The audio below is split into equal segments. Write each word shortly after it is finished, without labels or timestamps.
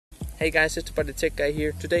Hey guys, it's the Tech Guy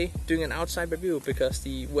here. Today doing an outside review because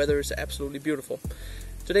the weather is absolutely beautiful.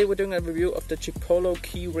 Today we're doing a review of the Chipolo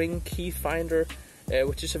key ring key finder,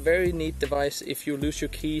 which is a very neat device. If you lose your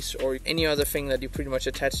keys or any other thing that you pretty much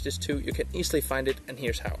attach this to, you can easily find it, and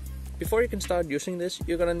here's how. Before you can start using this,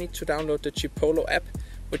 you're gonna need to download the Chipolo app,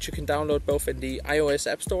 which you can download both in the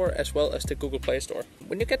iOS App Store as well as the Google Play Store.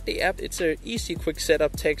 When you get the app, it's an easy, quick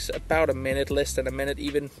setup. Takes about a minute, less than a minute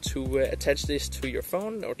even, to attach this to your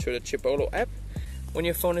phone or to the Chipolo app. When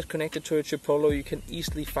your phone is connected to a Chipolo, you can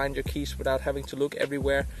easily find your keys without having to look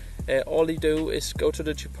everywhere. All you do is go to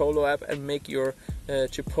the Chipolo app and make your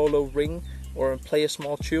Chipolo ring or play a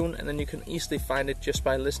small tune, and then you can easily find it just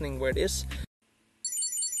by listening where it is.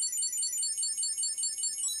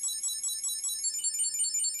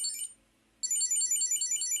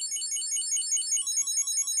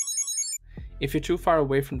 If you're too far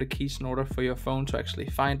away from the keys in order for your phone to actually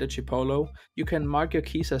find the Chipolo, you can mark your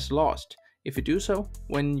keys as lost. If you do so,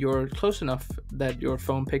 when you're close enough that your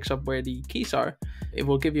phone picks up where the keys are, it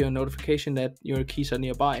will give you a notification that your keys are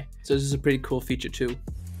nearby. So this is a pretty cool feature too.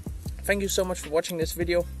 Thank you so much for watching this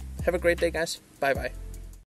video. Have a great day, guys. Bye bye.